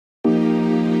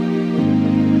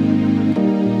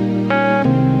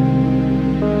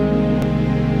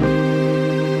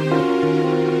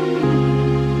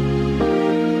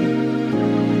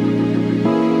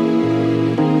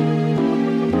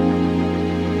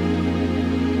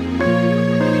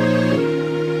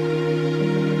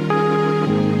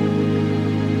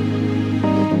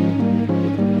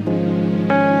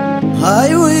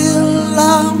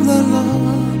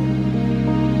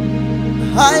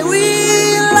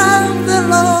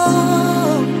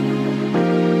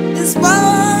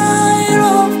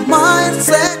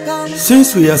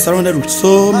Since we are surrounded with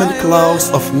so many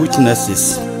clouds of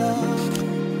witnesses,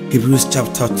 Hebrews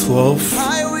chapter 12,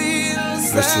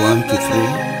 verse 1 to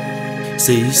 3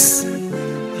 says,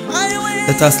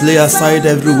 let us lay aside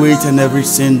every weight and every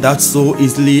sin that so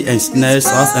easily ensnares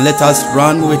us, and let us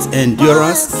run with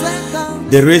endurance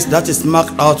the race that is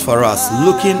marked out for us,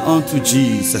 looking unto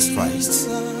Jesus Christ,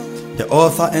 the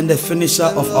author and the finisher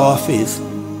of our faith,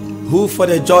 who for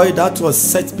the joy that was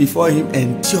set before him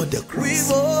endured the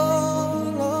cross,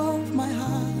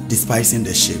 despising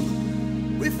the shame.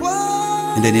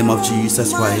 In the name of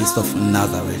Jesus Christ of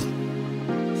Nazareth.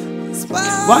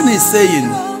 One is saying,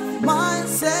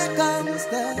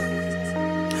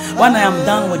 when I am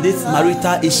done with these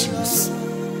marital issues,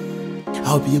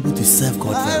 I'll be able to serve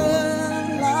God very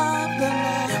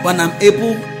well. When I'm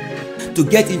able to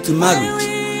get into marriage,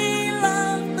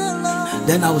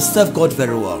 then I will serve God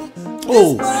very well.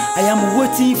 Oh, I am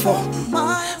waiting for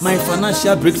my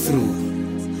financial breakthrough,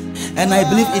 and I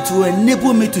believe it will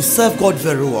enable me to serve God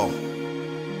very well.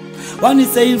 One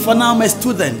is saying, for now I'm a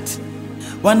student.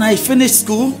 When I finish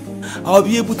school, I'll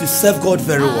be able to serve God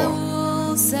very well.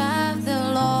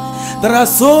 There are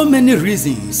so many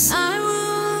reasons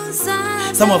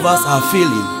some of us are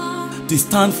failing to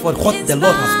stand for what the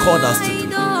Lord has called us to do.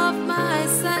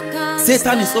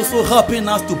 Satan is also helping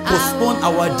us to postpone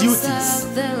our duties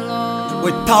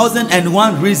with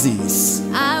 1,001 reasons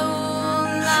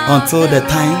until the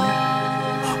time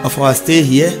of our stay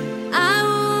here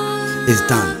is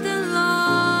done.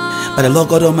 But the Lord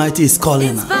God Almighty is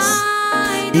calling us,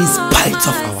 in spite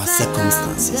of our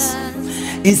circumstances,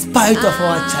 in spite of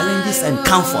our challenges and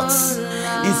comforts,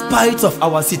 in spite of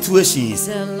our situations,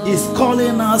 He's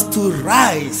calling us to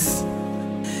rise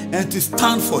and to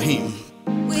stand for Him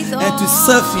and to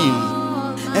serve Him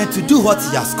and to do what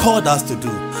He has called us to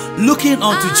do, looking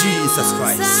unto Jesus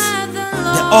Christ,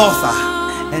 the author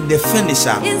and the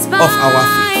finisher of our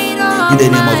faith. In the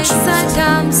name of Jesus.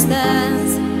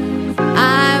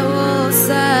 I will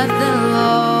serve the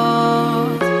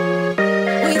Lord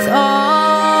with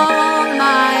all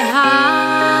my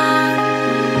heart.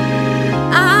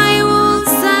 I will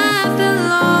serve the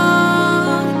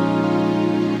Lord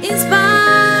in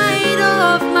spite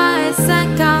of my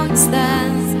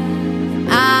circumstance.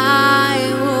 I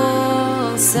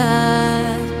will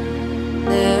serve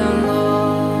the Lord.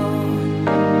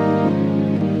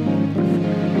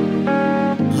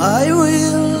 I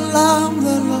will love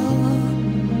the Lord.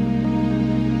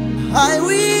 I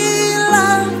will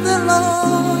love the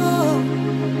Lord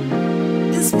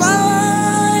in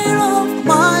spite of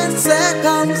my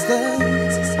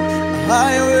circumstances.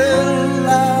 I will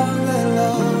love the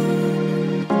Lord.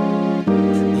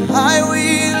 I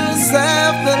will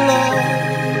serve the Lord.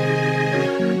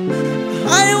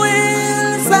 I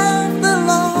will serve the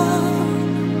Lord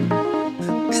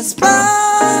in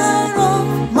spite of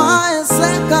my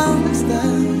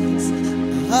circumstances.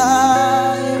 I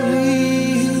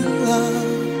will love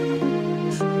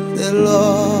the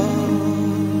Lord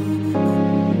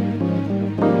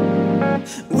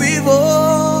with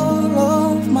all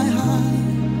of my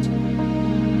heart,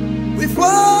 with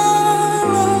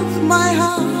all of my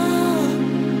heart,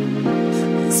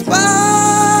 in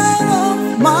spite of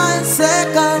my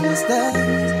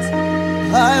circumstances.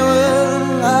 I will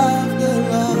love the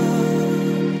Lord.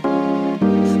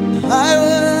 I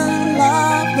will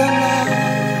love the Lord.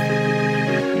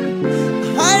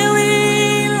 I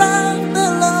will love the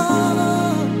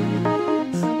Lord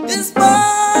in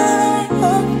spite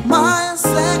of my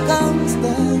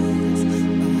circumstance.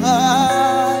 I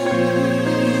will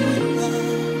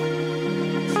love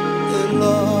the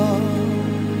Lord.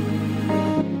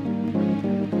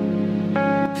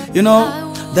 You know,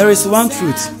 there is one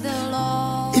truth.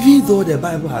 Even though the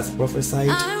Bible has prophesied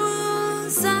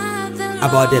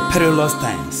about the perilous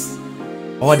times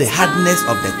or the hardness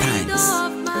of the times,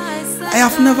 I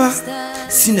have never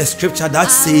seen a scripture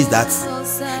that says that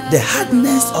the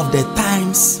hardness of the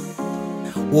times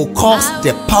will cause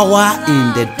the power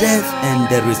in the death and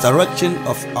the resurrection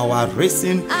of our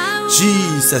risen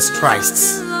Jesus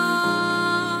Christ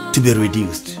to be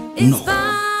reduced. No.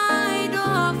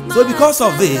 So because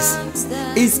of this,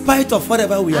 in spite of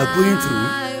whatever we are going through,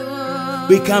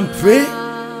 we can pray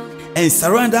and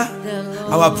surrender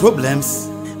our problems,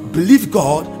 believe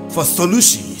God for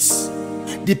solutions,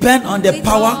 depend on the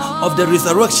power of the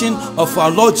resurrection of our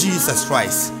Lord Jesus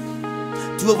Christ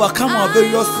to overcome our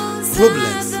various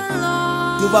problems,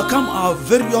 to overcome our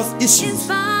various issues.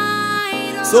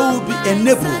 So we'll be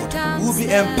enabled, we'll be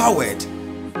empowered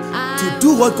to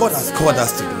do what God has called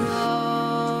us to do.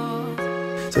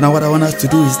 So now what I want us to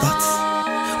do is that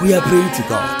we are praying to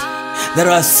God. There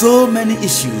are so many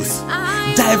issues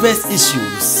diverse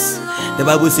issues. The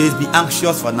Bible says, be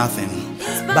anxious for nothing,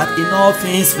 but in all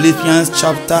things, Philippians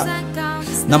chapter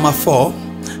number 4,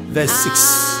 verse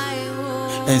 6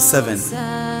 and 7.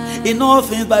 In all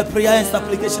things, by prayer and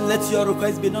supplication, let your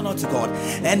requests be known unto God.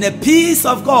 And the peace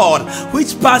of God,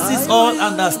 which passes all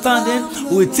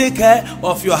understanding, will take care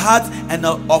of your heart and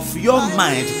of your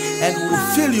mind, and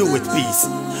will fill you with peace.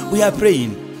 We are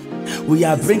praying. We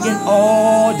are bringing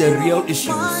all the real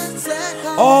issues,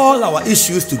 all our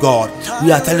issues to God.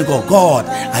 We are telling God, God,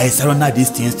 I surrender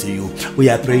these things to you. We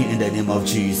are praying in the name of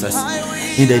Jesus.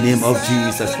 In the name of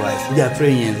Jesus Christ. We are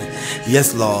praying.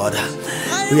 Yes, Lord.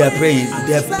 We are praying.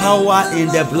 The power in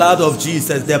the blood of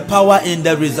Jesus, the power in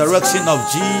the resurrection of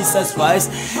Jesus Christ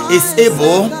is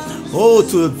able,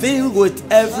 to deal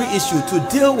with every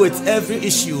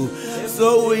issue,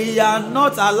 So we are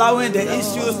not allowing the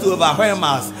issues to overwhelm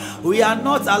us. We are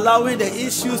not allowing the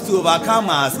issues to overcome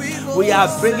us. We are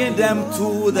bringing them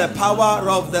to the power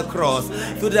of the cross,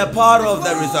 to the power of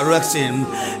the resurrection.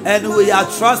 And we are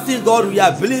trusting God. We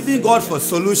are believing God for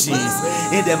solutions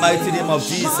in the mighty name of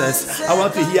Jesus. I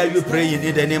want to hear you praying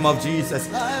in the name of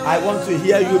Jesus. I want to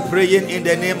hear you praying in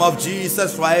the name of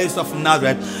Jesus Christ of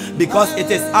Nazareth, because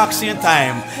it is action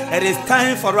time. It is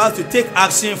time for us to take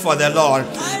action for the Lord.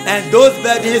 And those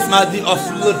burdens must be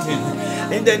offloading.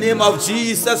 In the name of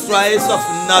Jesus Christ of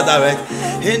Nazareth.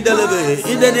 In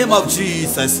the name of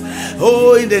Jesus.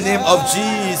 Oh, in the name of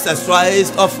Jesus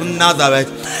Christ of Nazareth.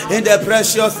 In the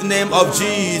precious name of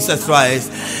Jesus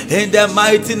Christ. In the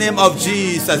mighty name of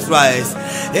Jesus Christ.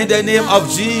 In the name of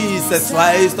Jesus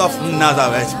Christ of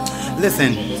Nazareth.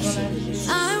 Listen.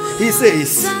 He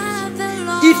says,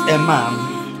 if a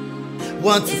man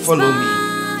wants to follow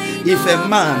me, if a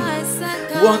man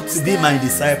want to be my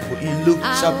disciple, in Luke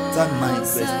chapter 9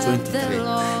 verse 23,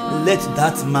 let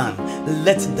that man,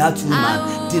 let that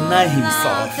woman deny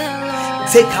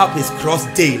himself, take up his cross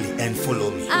daily and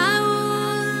follow me.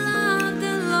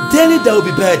 Daily there will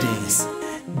be burdens,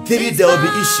 daily there will be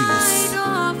issues,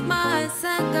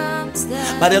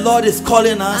 but the Lord is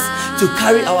calling us to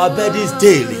carry our burdens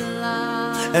daily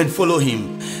and follow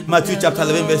him. Matthew chapter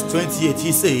 11 verse 28,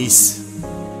 he says,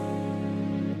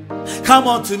 come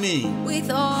unto me,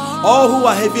 all who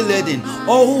are heavy laden,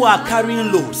 all who are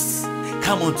carrying loads.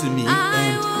 Come unto me, and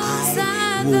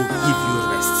I will give you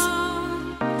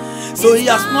rest. So he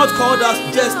has not called us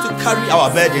just to carry our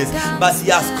burdens, but he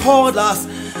has called us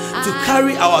to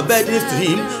carry our burdens to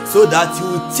him, so that he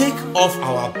will take off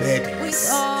our burdens.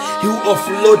 He will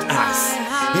offload us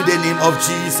in the name of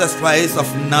Jesus Christ of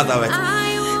Nazareth.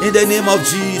 In the name of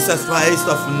Jesus Christ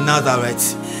of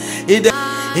Nazareth.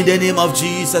 In the name of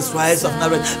Jesus Christ of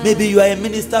Nazareth. Maybe you are a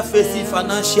minister facing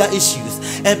financial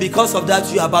issues, and because of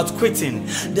that you are about quitting.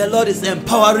 The Lord is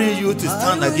empowering you to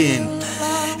stand again.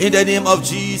 In the name of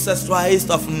Jesus Christ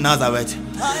of Nazareth.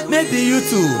 Maybe you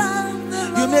too.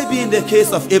 You may be in the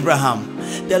case of Abraham.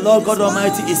 The Lord God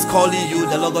Almighty is calling you.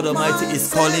 The Lord God Almighty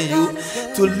is calling you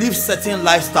to live certain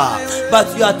lifestyle.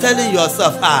 But you are telling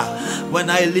yourself, when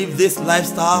I live this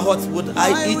lifestyle, what would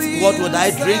I eat? What would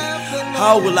I drink?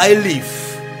 How will I live?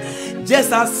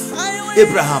 Just as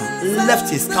Abraham left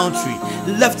his country,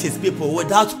 left his people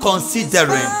without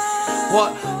considering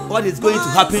what is going to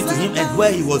happen to him and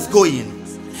where he was going.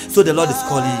 So the Lord is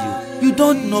calling you. You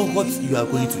don't know what you are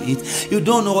going to eat. You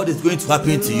don't know what is going to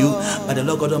happen to you. But the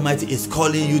Lord God Almighty is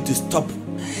calling you to stop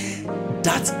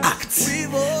that act.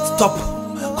 Stop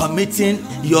committing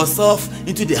yourself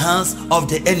into the hands of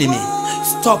the enemy.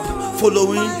 Stop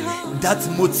following that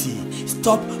motive.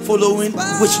 Stop following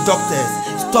witch doctors.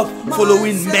 Stop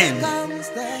following men.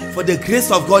 For the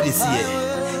grace of God is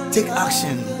here. Take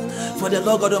action. For the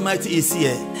Lord God Almighty is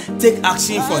here. Take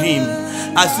action for him.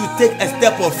 As you take a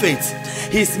step of faith,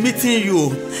 he's meeting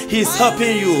you. He's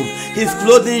helping you. He's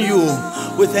clothing you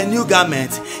with a new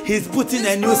garment. He's putting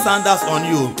a new sandals on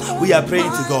you. We are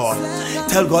praying to God.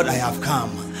 Tell God, I have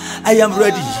come. I am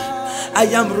ready. I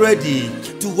am ready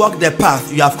to walk the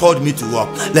path you have called me to walk.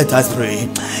 Let us pray.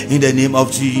 In the name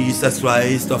of Jesus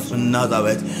Christ of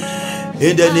Nazareth.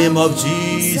 In the name of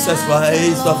Jesus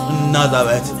Christ of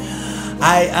Nazareth.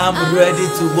 I am ready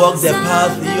to walk the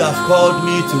path you have called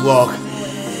me to walk.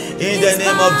 In the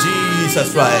name of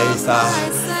Jesus Christ.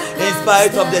 In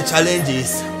spite of the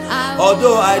challenges,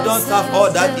 although I don't have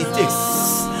all that it takes,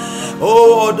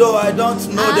 although I don't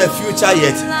know the future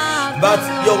yet, but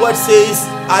your word says,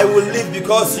 I will live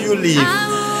because you live.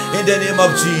 In the name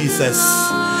of Jesus.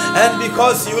 And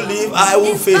because you live, I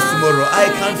will face tomorrow. I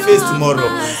can face tomorrow.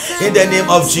 In the name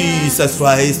of Jesus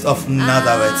Christ of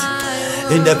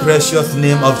Nazareth. In the precious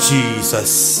name of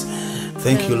Jesus.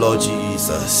 Thank you, Lord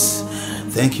Jesus.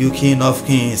 Thank you, King of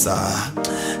Kings.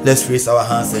 Let's raise our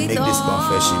hands and make this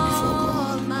confession before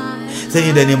God. Say,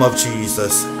 in the name of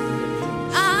Jesus,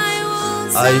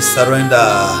 I surrender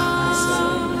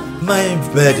my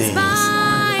burdens,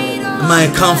 my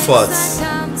comforts,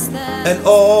 and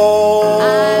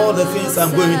all the things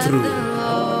I'm going through.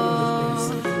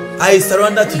 I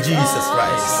surrender to Jesus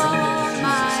Christ.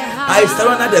 I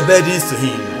surrender the burdens to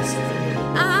Him,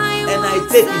 and I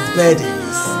take His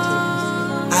burdens.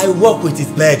 I walk with His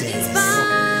burdens.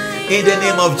 In the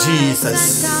name of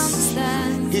Jesus.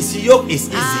 His yoke is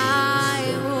easy.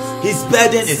 His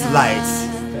burden is light.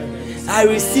 I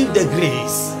receive the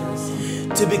grace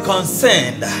to be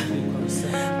concerned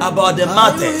about the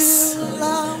matters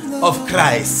of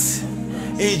Christ.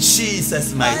 In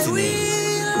Jesus' mighty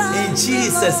name. In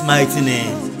Jesus' mighty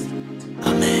name.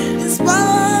 Amen. In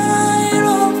spite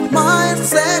of my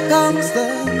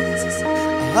circumstances,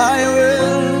 I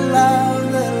will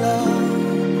love the Lord.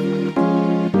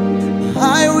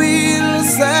 I will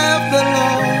serve the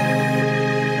Lord.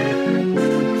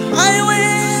 I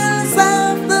will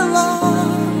serve the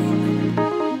Lord.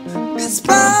 In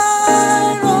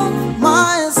spite of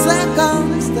my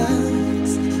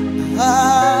circumstances, I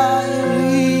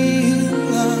will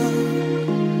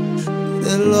love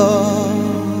the Lord.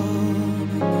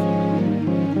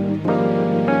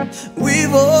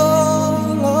 With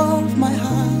all of my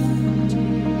heart,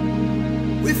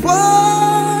 with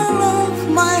all of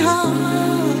my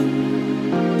heart,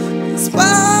 in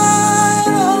spite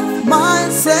of my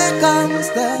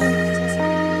circumstances,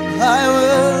 I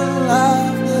will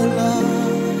love the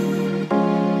Lord.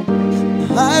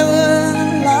 I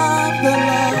will love the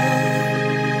Lord.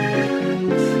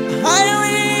 I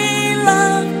will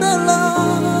love the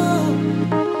Lord.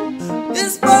 In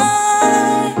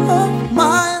spite of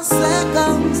my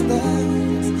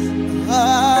circumstances, I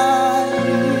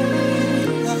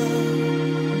will love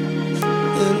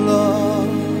the Lord.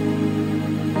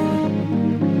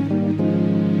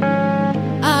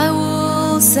 I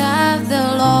will serve the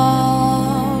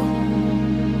Lord.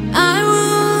 I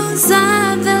will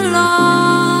serve the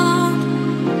Lord.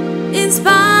 In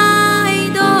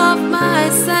spite of my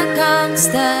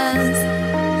circumstance,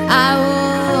 I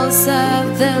will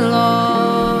serve the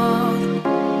Lord.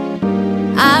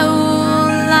 I will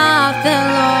love the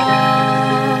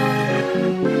Lord.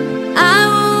 I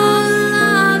will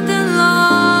love the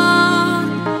Lord.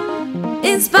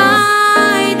 In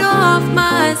spite of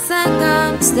my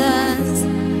circumstance,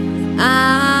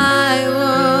 I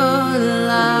will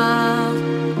love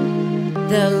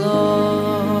the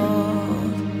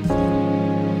Lord.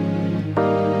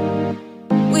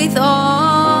 With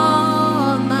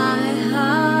all my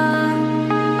heart,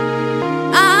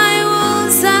 I will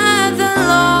serve the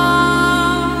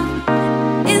Lord.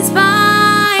 In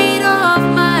spite of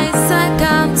my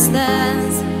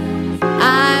circumstance,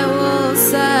 I will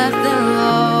serve the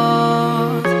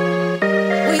Lord.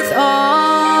 With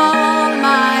all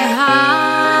my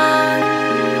heart,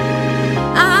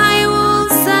 I will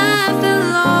serve the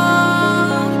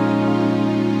Lord.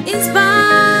 In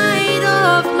spite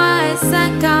of my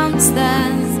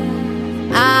circumstance,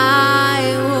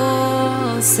 I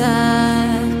will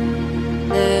serve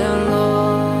the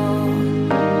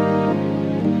Lord.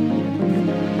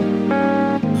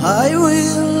 I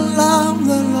will love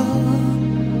the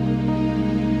Lord.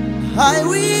 I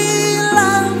will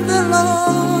love the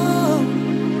Lord.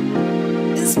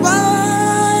 In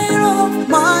spite of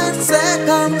my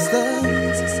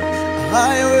circumstances,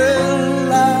 I will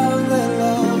love